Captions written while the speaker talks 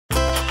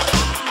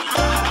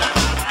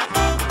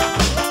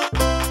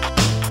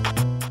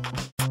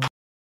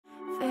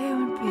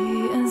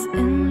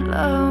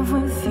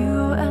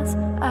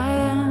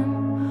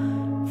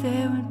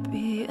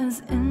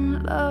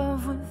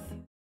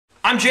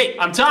I'm Jake.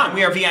 I'm Tom.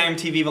 We are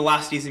VIMTV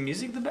Velocities in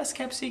Music, the best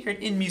kept secret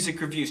in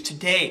music reviews.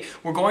 Today,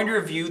 we're going to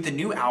review the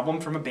new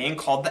album from a band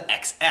called the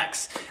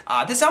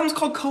XX. This album's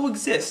called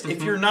Coexist.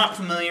 If you're not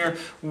familiar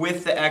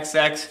with the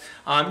XX,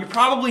 you're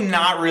probably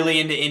not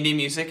really into indie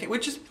music,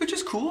 which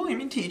is cool. I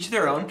mean, to each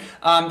their own.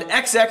 The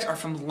XX are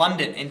from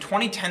London. In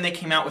 2010, they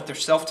came out with their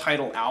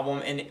self-titled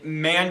album, and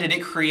man, did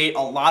it create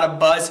a lot of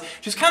buzz.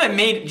 Just kind of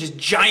made just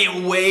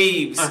giant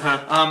waves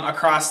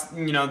across the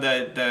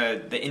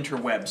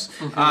interwebs.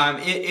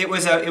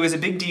 It was a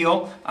big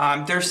deal.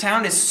 Their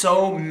sound is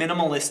so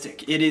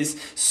minimalistic. It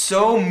is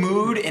so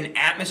mood and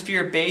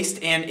atmosphere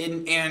based,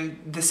 and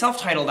the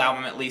self-titled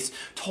album at least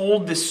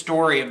told this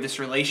story of this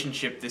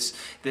relationship, this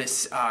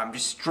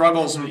just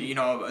struggles,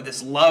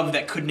 this love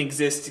that couldn't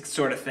exist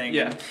sort of thing.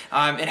 Yeah.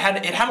 It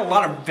had a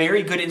lot of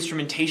very good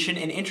instrumentation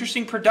and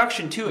interesting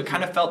production too. It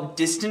kind of felt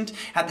distant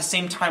at the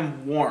same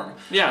time warm.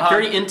 Yeah,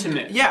 very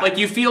intimate. Yeah. Like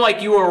you feel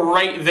like you were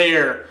right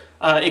there.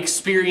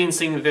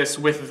 Experiencing this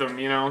with them,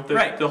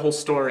 the whole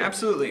story.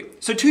 Absolutely.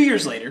 So 2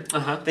 years later,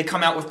 they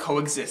come out with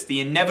Coexist, the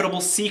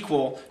inevitable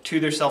sequel to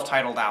their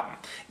self-titled album.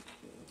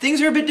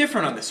 Things are a bit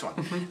different on this one.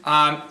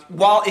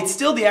 While it's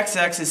still the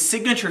XX's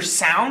signature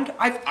sound,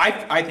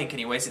 I think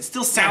anyways, it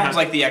still sounds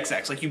like the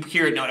XX. Like you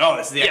hear it, oh,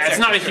 this is the XX. Yeah, it's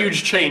not a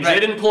huge change. Right.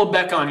 They didn't pull a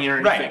Beck on you or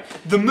anything. Right.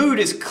 The mood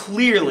is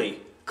clearly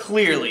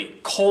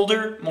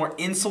colder, more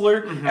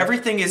insular.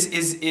 Everything is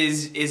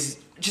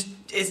just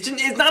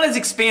it's not as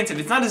expansive.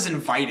 It's not as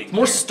inviting.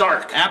 More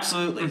stark.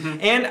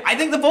 Absolutely. And I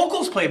think the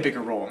vocals play a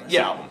bigger role in this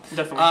album.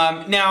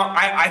 Definitely. Now,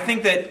 I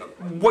think that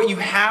what you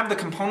have, the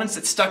components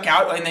that stuck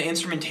out in the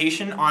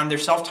instrumentation on their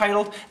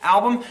self-titled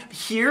album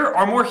here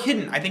are more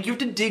hidden. I think you have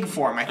to dig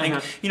for them. I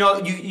think,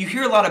 you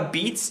hear a lot of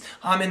beats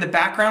in the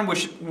background,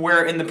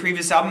 where in the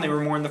previous album they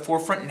were more in the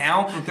forefront.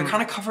 Now they're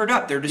kind of covered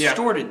up. They're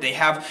distorted. They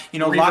have,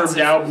 lots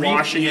of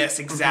washing. Yes,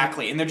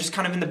 exactly. And they're just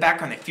kind of in the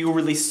background. They feel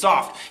really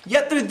soft.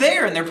 Yet they're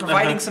there and they're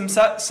providing some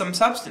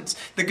substance.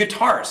 The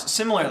guitars,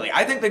 similarly.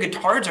 I think the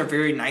guitars are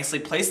very nicely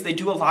placed. They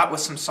do a lot with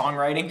some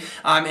songwriting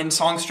and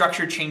song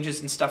structure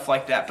changes and stuff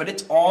like that. But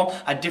it's all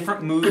a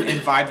different mood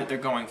and vibe that they're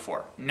going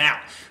for.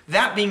 Now,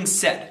 that being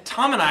said,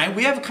 Tom and I,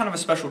 we have kind of a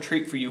special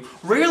treat for you.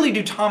 Rarely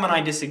do Tom and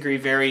I disagree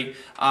very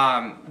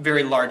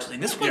largely.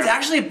 This one's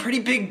actually a pretty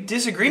big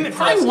disagreement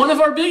for us. Probably one of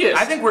our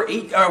biggest. I think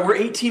we're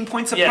 18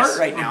 points apart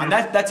right now, and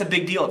that's a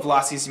big deal at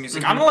Velocities in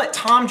Music. I'm going to let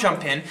Tom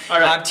jump in. All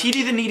right.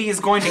 TD the Needy is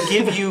going to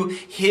give you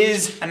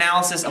his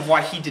analysis of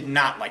why he did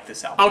not like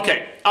this album.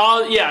 Okay.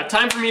 Yeah,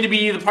 time for me to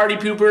be the party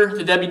pooper,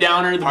 the Debbie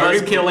Downer, the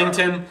Buzz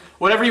Killington,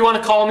 whatever you want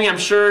to call me. I'm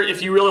sure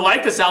if you really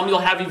like this album, you'll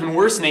have even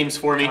worse names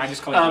for me. Can I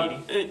just call you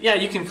Needy? Yeah,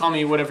 you can call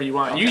me whatever you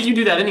want. Okay. You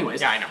do that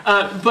anyways. Yeah, I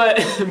know.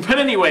 But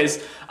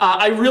anyways,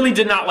 I really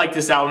did not like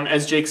this album,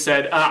 as Jake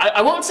said.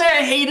 I won't say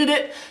I hated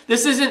it.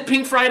 This isn't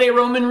Pink Friday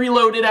Roman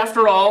Reloaded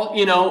after all,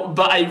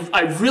 but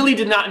I really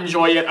did not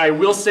enjoy it. I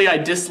will say I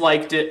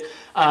disliked it,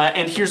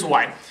 and here's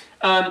why.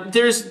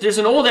 There's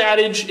an old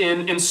adage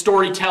in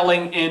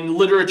storytelling, in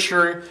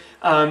literature,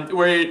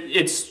 where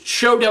it's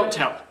show, don't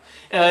tell.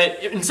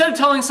 Instead of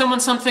telling someone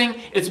something,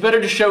 it's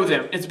better to show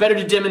them. It's better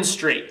to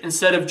demonstrate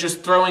instead of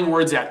just throwing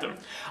words at them.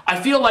 I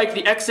feel like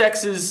the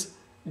XX's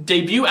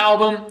debut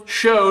album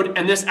showed,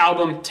 and this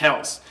album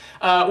tells.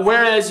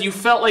 Whereas you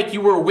felt like you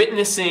were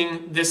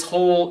witnessing this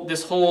whole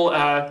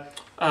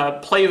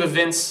play of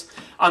events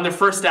on their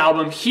first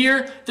album.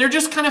 Here, they're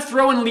just kind of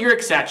throwing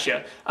lyrics at you.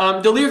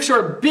 The lyrics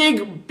are a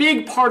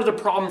big part of the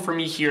problem for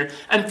me here.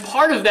 And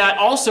part of that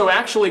also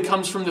actually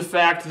comes from the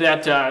fact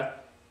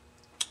that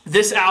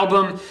this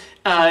album,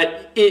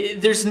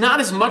 there's not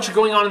as much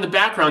going on in the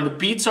background. The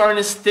beats aren't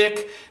as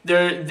thick.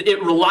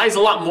 It relies a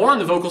lot more on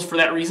the vocals for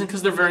that reason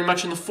because they're very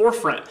much in the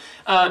forefront.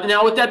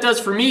 Now what that does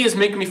for me is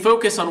make me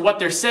focus on what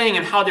they're saying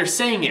and how they're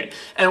saying it.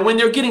 And when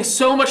they're getting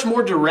so much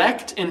more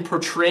direct in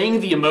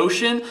portraying the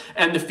emotion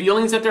and the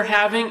feelings that they're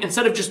having,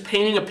 instead of just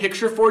painting a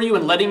picture for you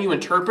and letting you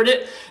interpret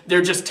it,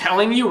 they're just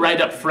telling you right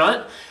up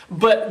front.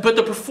 But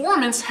the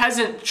performance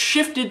hasn't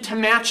shifted to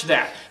match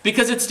that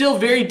because it's still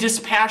very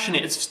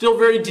dispassionate. It's still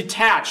very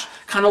detached,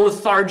 kind of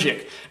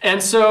lethargic.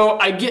 And so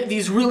I get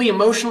these really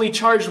emotionally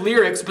charged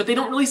lyrics, but they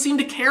don't really seem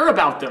to care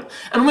about them.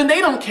 And when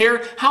they don't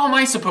care, how am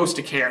I supposed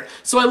to care?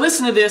 So I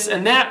listen to this,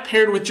 and that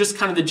paired with just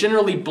kind of the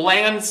generally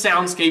bland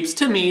soundscapes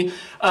to me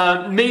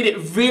made it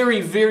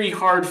very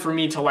hard for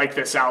me to like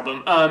this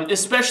album.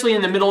 Especially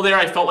in the middle there,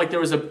 I felt like there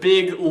was a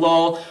big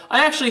lull.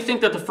 I actually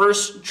think that the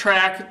first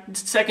track,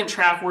 second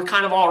track were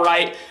kind of all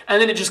right,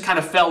 and then it just kind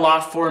of fell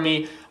off for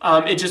me.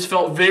 It just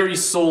felt very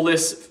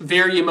soulless,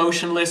 very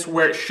emotionless,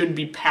 where it should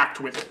be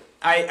packed with it.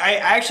 I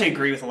actually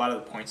agree with a lot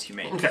of the points you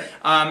made. Okay.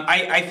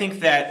 I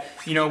think that,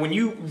 when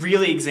you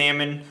really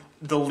examine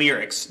the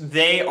lyrics,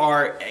 they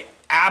are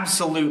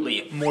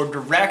absolutely more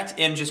direct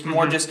and just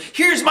more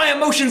here's my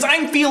emotions,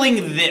 I'm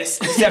feeling this.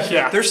 Except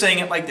they're saying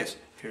it like this.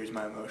 Here's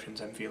my emotions,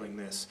 I'm feeling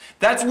this.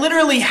 That's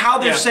literally how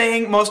they're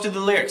saying most of the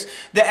lyrics.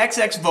 The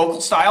XX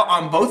vocal style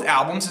on both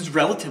albums is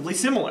relatively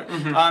similar.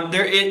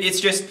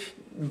 It's just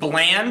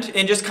bland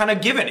and just kind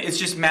of given. It's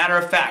just matter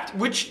of fact,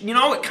 which, you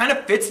know, it kind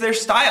of fits their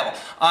style,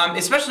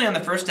 especially on the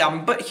first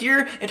album. But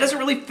here, it doesn't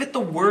really fit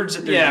the words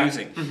that they're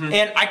using.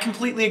 And I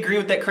completely agree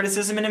with that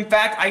criticism. And in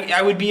fact,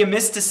 I would be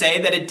amiss to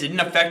say that it didn't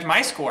affect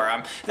my score.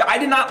 I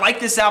did not like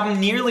this album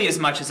nearly as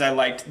much as I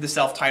liked the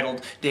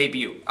self-titled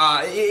debut.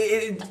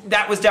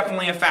 That was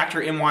definitely a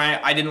factor in why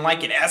I didn't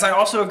like it, as I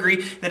also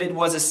agree that it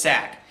was a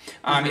sag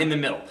in the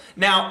middle.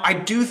 Now, I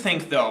do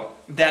think, though,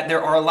 that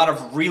there are a lot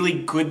of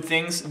really good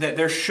things that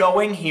they're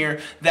showing here,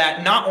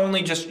 that not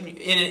only just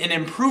an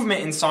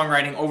improvement in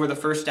songwriting over the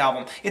first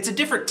album, it's a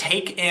different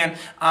take, and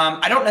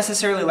I don't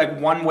necessarily like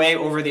one way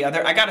over the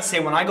other. I gotta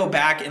say, when I go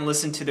back and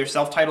listen to their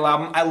self-titled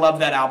album, I love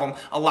that album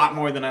a lot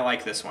more than I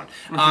like this one,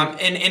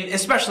 and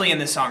especially in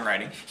the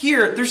songwriting.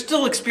 Here, they're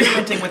still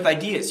experimenting with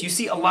ideas. You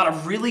see a lot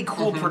of really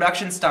cool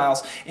production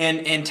styles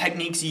and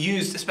techniques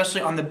used, especially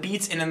on the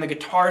beats and in the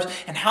guitars,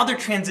 and how they're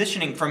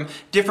transitioning from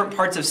different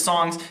parts of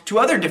songs to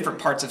other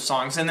different parts of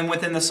songs, and then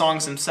within the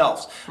songs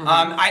themselves.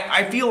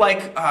 I feel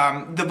like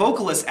the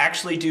vocalists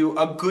actually do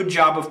a good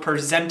job of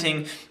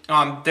presenting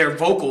their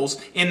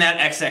vocals in that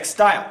XX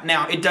style.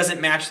 Now, it doesn't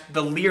match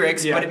the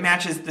lyrics, but it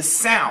matches the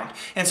sound.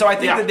 And so I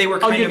think that they were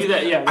kind of,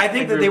 I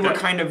think that they were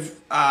kind of,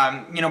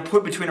 you know,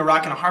 put between a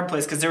rock and a hard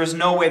place, because there was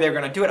no way they were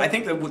going to do it. I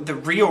think that the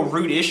real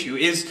root issue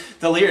is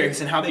the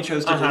lyrics and how they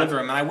chose to deliver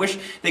them. And I wish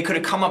they could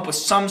have come up with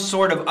some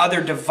sort of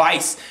other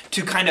device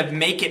to kind of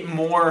make it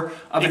more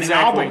of an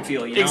album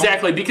feel, you know?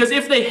 Exactly, because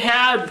if they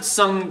had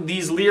sung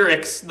these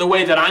lyrics the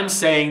way that I'm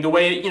saying, the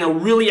way, you know,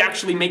 really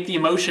actually make the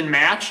emotion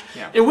match,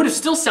 it would have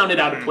still sounded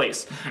out of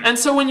place. And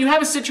so when you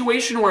have a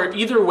situation where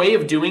either way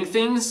of doing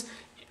things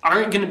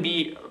aren't going to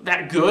be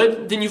that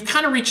good, then you've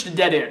kind of reached a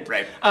dead end.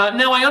 Right.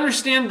 Now, I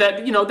understand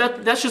that, you know,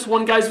 that's just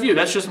one guy's view.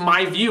 That's just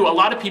my view. A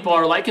lot of people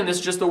are liking this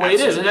just the way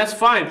it is, and that's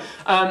fine.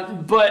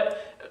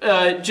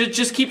 But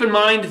just keep in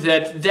mind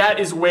that that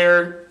is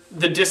where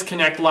the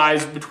disconnect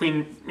lies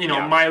between, you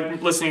know, my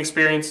listening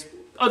experience,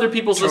 other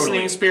people's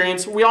listening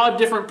experience. We all have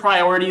different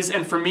priorities,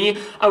 and for me,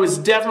 I was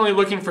definitely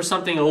looking for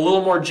something a little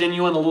more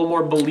genuine, a little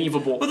more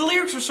believable. Well, the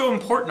lyrics were so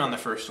important on the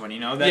first one, you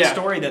know, that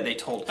story that they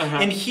told.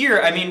 And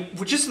here, I mean,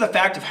 just the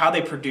fact of how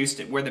they produced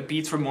it, where the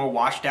beats were more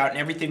washed out and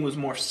everything was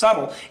more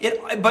subtle,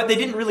 but they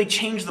didn't really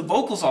change the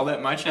vocals all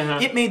that much.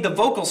 It made the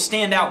vocals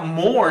stand out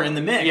more in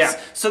the mix,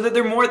 so that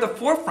they're more at the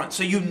forefront,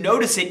 so you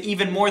notice it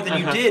even more than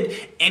you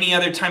did any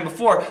other time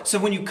before. So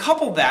when you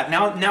couple that,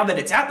 now that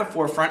it's at the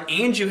forefront,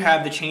 and you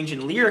have the change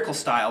in lyrical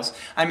styles,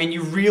 I mean,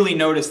 you really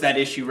notice that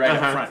issue right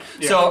up front.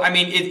 So, I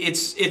mean,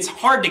 it's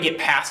hard to get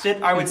past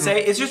it, I would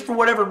say. It's just for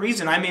whatever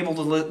reason, I'm able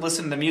to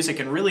listen to the music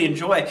and really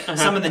enjoy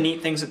some of the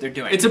neat things that they're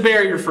doing. It's a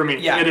barrier for me.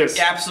 Yeah, it is.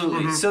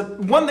 Absolutely. So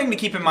one thing to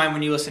keep in mind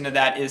when you listen to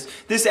that is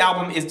this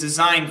album is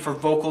designed for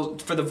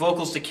the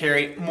vocals to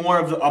carry more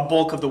of a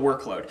bulk of the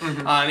workload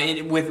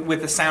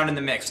with the sound in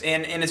the mix.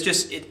 And it's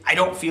just, I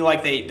don't feel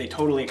like they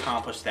totally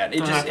accomplished that.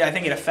 It just, I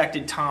think it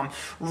affected Tom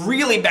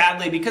really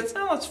badly because,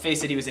 let's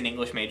face it, he was an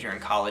English major in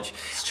college.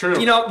 It's true.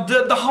 You know,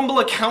 the humble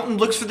accountant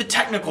looks for the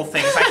technical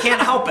things. I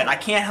can't help it. I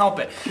can't help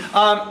it.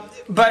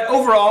 But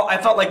overall, I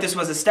felt like this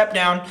was a step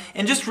down,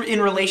 and just in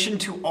relation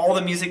to all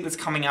the music that's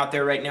coming out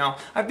there right now,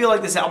 I feel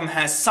like this album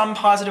has some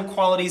positive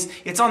qualities.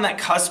 It's on that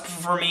cusp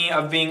for me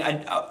of being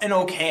an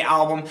okay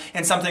album,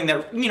 and something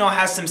that, you know,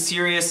 has some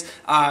serious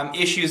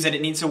issues that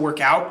it needs to work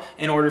out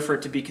in order for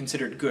it to be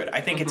considered good. I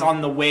think it's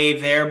on the way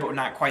there, but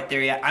not quite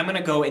there yet. I'm going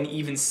to go an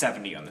even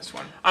 70 on this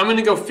one. I'm going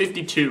to go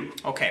 52.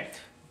 Okay.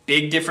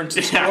 Big difference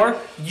in score.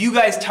 You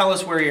guys tell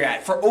us where you're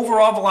at. For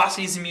overall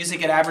Velocities in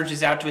Music, it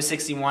averages out to a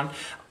 61.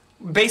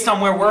 Based on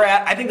where we're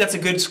at, I think that's a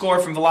good score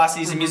from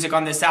Velocities in Music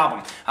on this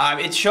album.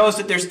 It shows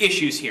that there's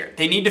issues here.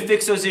 They need to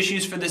fix those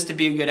issues for this to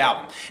be a good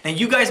album. Now,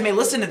 you guys may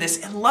listen to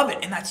this and love it,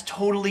 and that's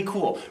totally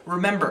cool.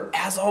 Remember,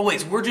 as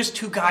always, we're just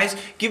two guys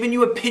giving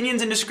you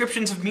opinions and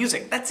descriptions of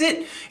music. That's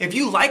it. If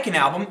you like an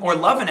album or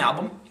love an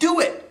album, do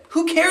it.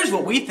 Who cares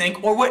what we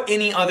think or what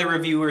any other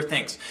reviewer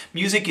thinks?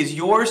 Music is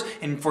yours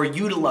and for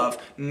you to love,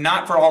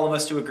 not for all of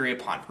us to agree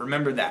upon.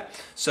 Remember that.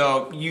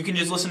 So you can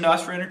just listen to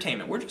us for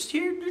entertainment. We're just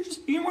here,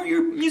 we're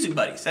your music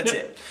buddies. That's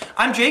it.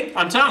 I'm Jake.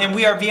 I'm Tom. And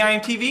we are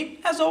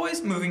VIMTV, as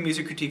always, moving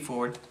music critique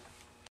forward.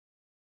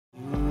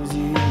 And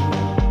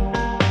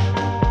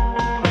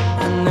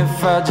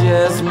if I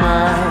just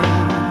might